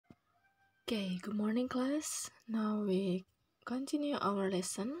Okay, good morning class. Now we continue our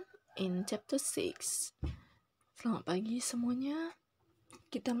lesson in chapter 6. Selamat pagi semuanya.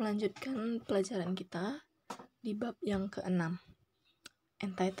 Kita melanjutkan pelajaran kita di bab yang ke-6.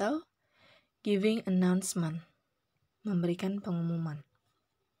 Entitled Giving Announcement. Memberikan pengumuman.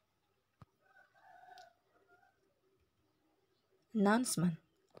 Announcement.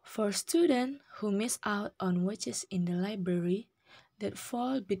 For students who miss out on watches in the library that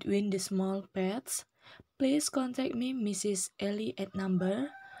fall between the small paths, please contact me, Mrs. Ellie, at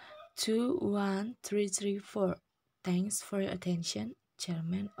number 21334. Thanks for your attention,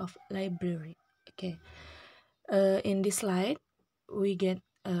 Chairman of Library. Okay. In this slide, we get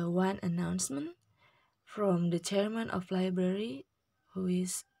one announcement from the Chairman of Library, who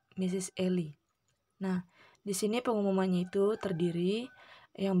is Mrs. Ellie. Nah, di sini pengumumannya itu terdiri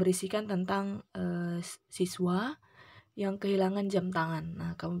yang berisikan tentang siswa yang kehilangan jam tangan.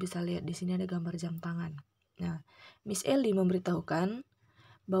 Nah, kamu bisa lihat di sini ada gambar jam tangan. Nah, Miss Ellie memberitahukan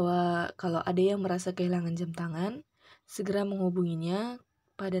bahwa kalau ada yang merasa kehilangan jam tangan, segera menghubunginya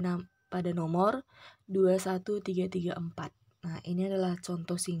pada nomor 21334. Nah, ini adalah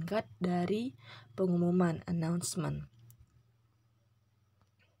contoh singkat dari pengumuman announcement.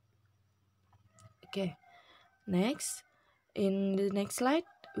 Okay. Next, in the next slide,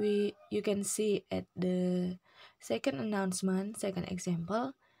 you can see at the second announcement, second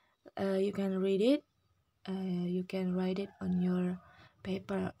example. You can read it. You can write it on your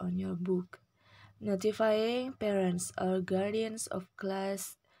paper, on your book. Notifying parents or guardians of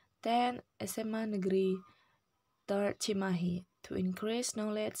class 10 SMA Negeri 3 Cimahi to increase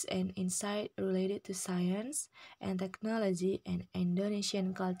knowledge and insight related to science and technology and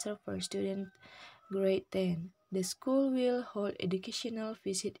Indonesian culture for students grade 10. The school will hold educational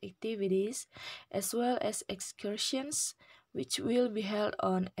visit activities as well as excursions, which will be held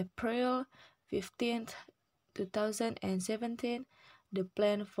on April 15th, 2017. The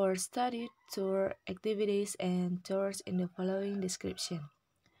plan for study tour activities and tours in the following description.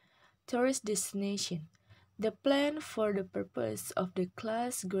 Tourist destination. The plan for the purpose of the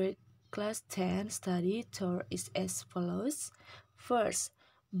class 10 study tour is as follows. First,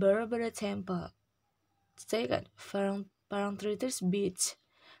 Borobudur Temple. Second, Parangtritis Beach.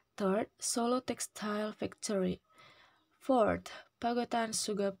 Third, Solo Textile Factory. Fourth, Pagotan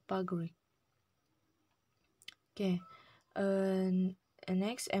Sugar Pagri. Okay.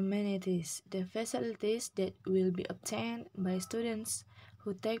 Next, amenities. The facilities that will be obtained by students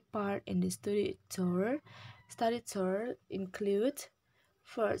who take part in the study tour include: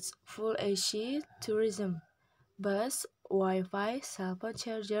 first, full AC tourism, bus, Wi-Fi, cell phone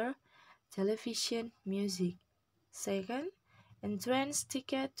charger, television, music. Second, entrance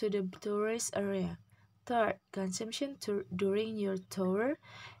ticket to the tourist area. Third, consumption during your tour,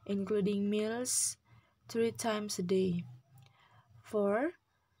 including meals 3 times a day. 4.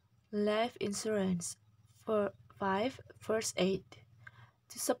 Life insurance. 5. First aid.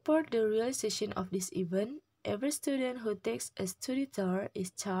 To support the realization of this event, every student who takes a study tour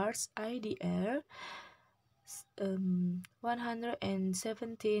is charged IDR 117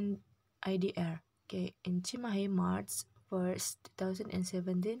 IDR. Okay, in Cimahi, March 1st,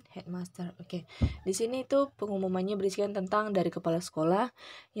 2017, Headmaster. Oke, di sini itu pengumumannya berisikan tentang dari kepala sekolah,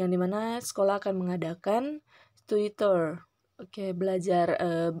 yang dimana sekolah akan mengadakan study tour. Oke, belajar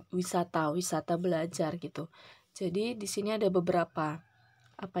wisata belajar gitu. Jadi di sini ada beberapa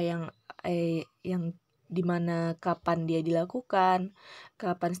yang dimana kapan dia dilakukan,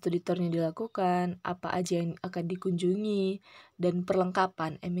 kapan studi tournya dilakukan, apa aja yang akan dikunjungi, dan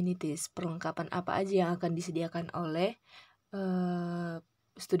perlengkapan amenities, perlengkapan apa aja yang akan disediakan oleh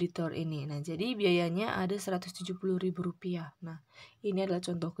studi tour ini. Nah, jadi biayanya ada Rp170.000. Nah, ini adalah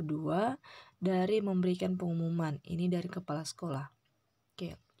contoh kedua dari memberikan pengumuman. Ini dari kepala sekolah.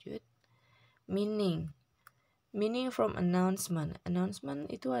 Oke, lanjut. Meaning from announcement. Announcement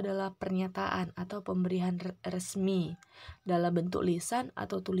itu adalah pernyataan atau pemberian resmi dalam bentuk lisan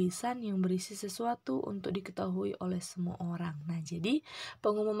atau tulisan yang berisi sesuatu untuk diketahui oleh semua orang. Nah, jadi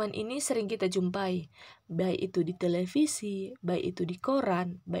pengumuman ini sering kita jumpai, baik itu di televisi, baik itu di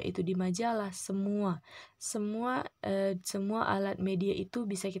koran, baik itu di majalah, semua alat media itu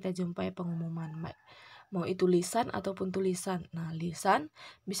bisa kita jumpai pengumuman. Mau itu lisan ataupun tulisan. Nah, lisan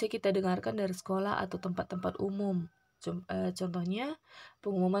bisa kita dengarkan dari sekolah atau tempat-tempat umum. Contohnya,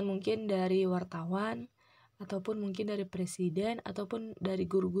 pengumuman mungkin dari wartawan, ataupun mungkin dari presiden, ataupun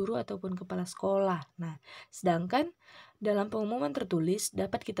dari guru-guru, ataupun kepala sekolah. Nah, sedangkan dalam pengumuman tertulis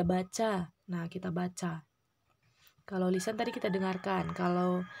dapat kita baca. Nah, kita baca. Kalau lisan tadi kita dengarkan.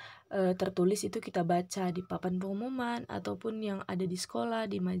 Kalau tertulis itu kita baca di papan pengumuman ataupun yang ada di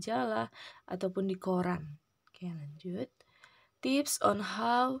sekolah, di majalah ataupun di koran. Oke, lanjut. Tips on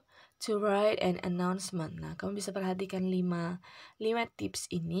how to write an announcement. Nah, kamu bisa perhatikan 5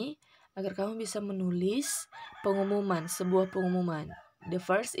 tips ini agar kamu bisa menulis pengumuman, sebuah pengumuman. The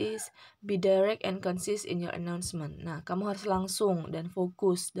first is be direct and concise in your announcement. Nah, kamu harus langsung dan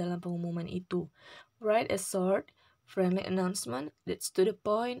fokus dalam pengumuman itu. Write a short, friendly announcement that's to the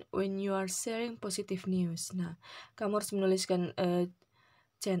point when you are sharing positive news. Nah, kamu harus menuliskan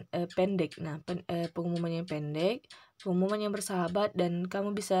pendek. Nah, pengumuman yang pendek, pengumuman yang bersahabat, dan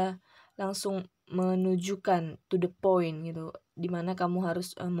kamu bisa langsung menunjukkan to the point gitu, dimana kamu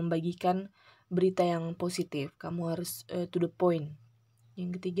harus membagikan berita yang positif. Kamu harus to the point.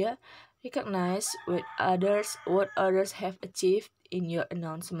 Yang ketiga, recognize what others have achieved in your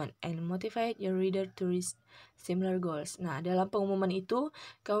announcement and motivate your reader to reach similar goals. Nah, dalam pengumuman itu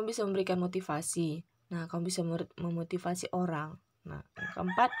kamu bisa memberikan motivasi. Nah, kamu bisa memotivasi orang. Nah, yang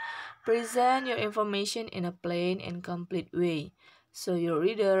keempat, present your information in a plain and complete way, so your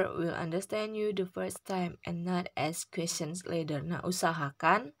reader will understand you the first time and not ask questions later. Nah,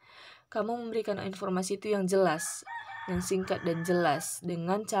 usahakan kamu memberikan informasi itu yang jelas, yang singkat dan jelas,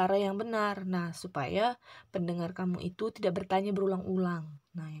 dengan cara yang benar. Nah, supaya pendengar kamu itu tidak bertanya berulang-ulang.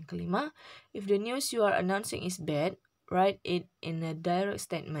 Nah, yang kelima, if the news you are announcing is bad, write it in a direct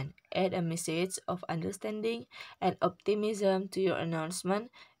statement. Add a message of understanding and optimism to your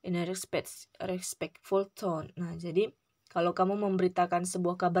announcement in a respectful tone. Nah, jadi kalau kamu memberitakan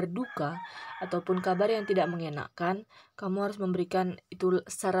sebuah kabar duka ataupun kabar yang tidak mengenakan, kamu harus memberikan itu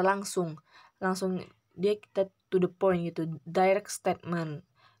secara langsung dia kita to the point gitu, direct statement,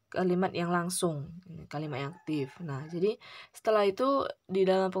 kalimat yang langsung, kalimat yang aktif. Nah, jadi setelah itu di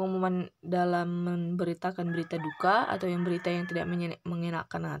dalam pengumuman, dalam memberitakan berita duka atau yang berita yang tidak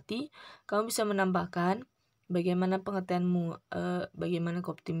mengenakan hati, kamu bisa menambahkan bagaimana pengertianmu, bagaimana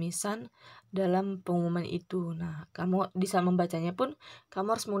keoptimisan dalam pengumuman itu. Nah, kamu bisa membacanya pun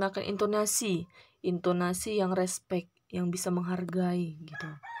kamu harus menggunakan intonasi yang respect, yang bisa menghargai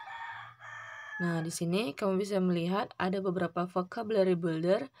gitu. Nah, di sini kamu bisa melihat ada beberapa vocabulary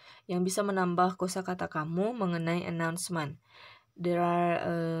builder yang bisa menambah kosakata kamu mengenai announcement. There are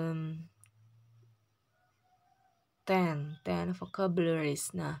 10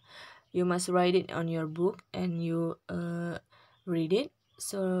 vocabularies. Nah, you must write it on your book and you read it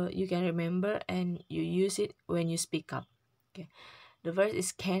so you can remember and you use it when you speak up. Okay. The first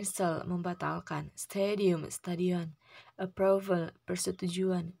is cancel, membatalkan. Stadium, stadion. Approval,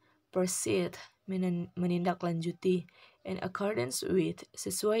 persetujuan. Proceed, menindaklanjuti. In accordance with,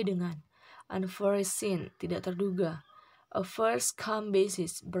 sesuai dengan. Unforeseen, tidak terduga. A first come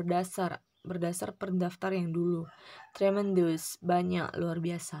basis, berdasar pendaftar yang dulu. Tremendous, banyak, luar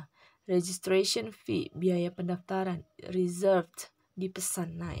biasa. Registration fee, biaya pendaftaran. Reserved,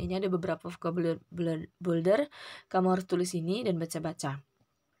 dipesan. Nah, ini ada beberapa vocabulary builder. Kamu harus tulis ini dan baca-baca.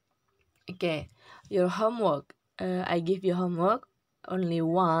 Okay, your homework. I give you homework, only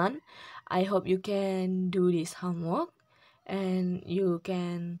one. I hope you can do this homework and you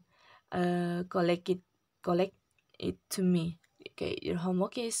can collect it to me. Okay, your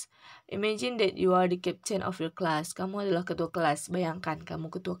homework is, imagine that you are the captain of your class. Kamu adalah ketua kelas. Bayangkan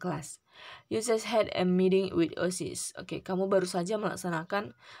kamu ketua kelas. You just had a meeting with OSIS. Okay, kamu baru saja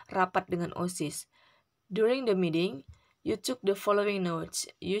melaksanakan rapat dengan OSIS. During the meeting, you took the following notes.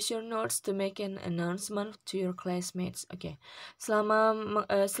 Use your notes to make an announcement to your classmates. Okay, selama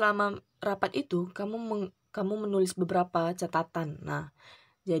rapat itu kamu menulis beberapa catatan. Nah,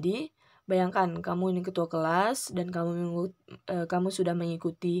 jadi bayangkan kamu ini ketua kelas dan kamu sudah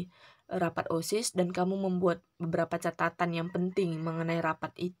mengikuti rapat OSIS dan kamu membuat beberapa catatan yang penting mengenai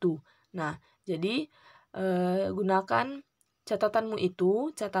rapat itu. Nah, jadi gunakan catatan itu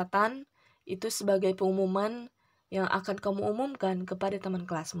sebagai pengumuman yang akan kamu umumkan kepada teman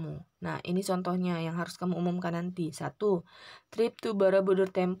kelasmu. Nah, ini contohnya yang harus kamu umumkan nanti. 1. Trip to Borobudur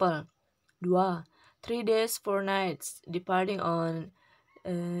Temple. 2. 3 days 4 nights departing on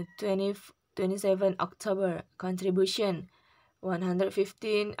 27 October. Contribution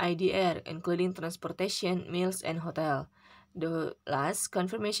 115 IDR including transportation, meals, and hotel. The last,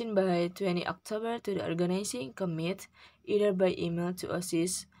 confirmation by 20 October to the organizing commit either by email to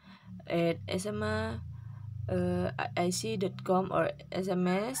OSIS at sma.ic.com or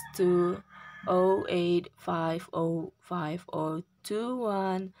SMS to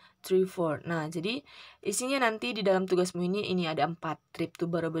 0850502134. Nah, jadi isinya nanti di dalam tugasmu ini ada 4, trip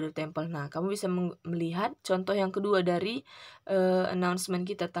to Borobudur Temple. Nah, kamu bisa melihat contoh yang kedua dari announcement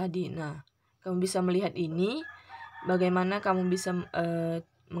kita tadi. Nah, kamu bisa melihat ini, bagaimana kamu bisa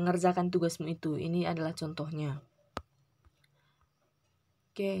mengerjakan tugasmu itu. Ini adalah contohnya.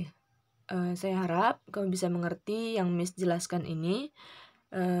 Oke, saya harap kamu bisa mengerti yang Miss jelaskan ini.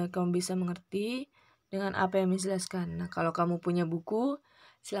 Kamu bisa mengerti dengan apa yang Miss jelaskan. Nah, kalau kamu punya buku,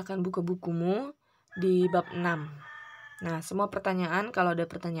 silakan buka bukumu di bab 6. Nah, semua pertanyaan, kalau ada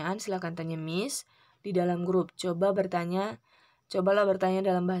pertanyaan silakan tanya Miss di dalam grup. Cobalah bertanya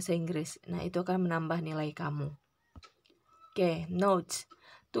dalam bahasa Inggris. Nah, itu akan menambah nilai kamu. Oke, notes.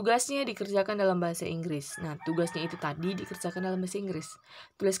 Tugasnya dikerjakan dalam bahasa Inggris. Nah, tugasnya itu tadi dikerjakan dalam bahasa Inggris.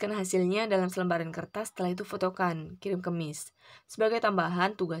 Tuliskan hasilnya dalam selembaran kertas, setelah itu fotokan, kirim ke Miss. Sebagai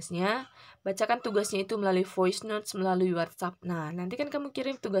tambahan tugasnya, bacakan tugasnya itu melalui voice notes, melalui WhatsApp. Nah, nanti kan kamu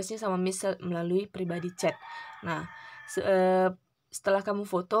kirim tugasnya sama Miss melalui pribadi chat. Nah, setelah kamu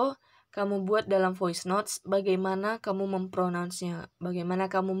foto, kamu buat dalam voice notes bagaimana kamu mempronounce-nya,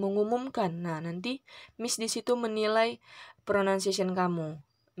 bagaimana kamu mengumumkan. Nah, nanti Miss di situ menilai pronunciation kamu,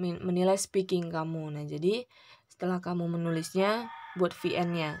 menilai speaking kamu. Nah, jadi setelah kamu menulisnya, buat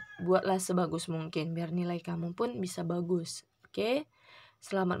VN-nya. Buatlah sebagus mungkin biar nilai kamu pun bisa bagus. Oke?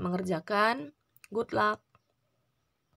 Selamat mengerjakan. Good luck.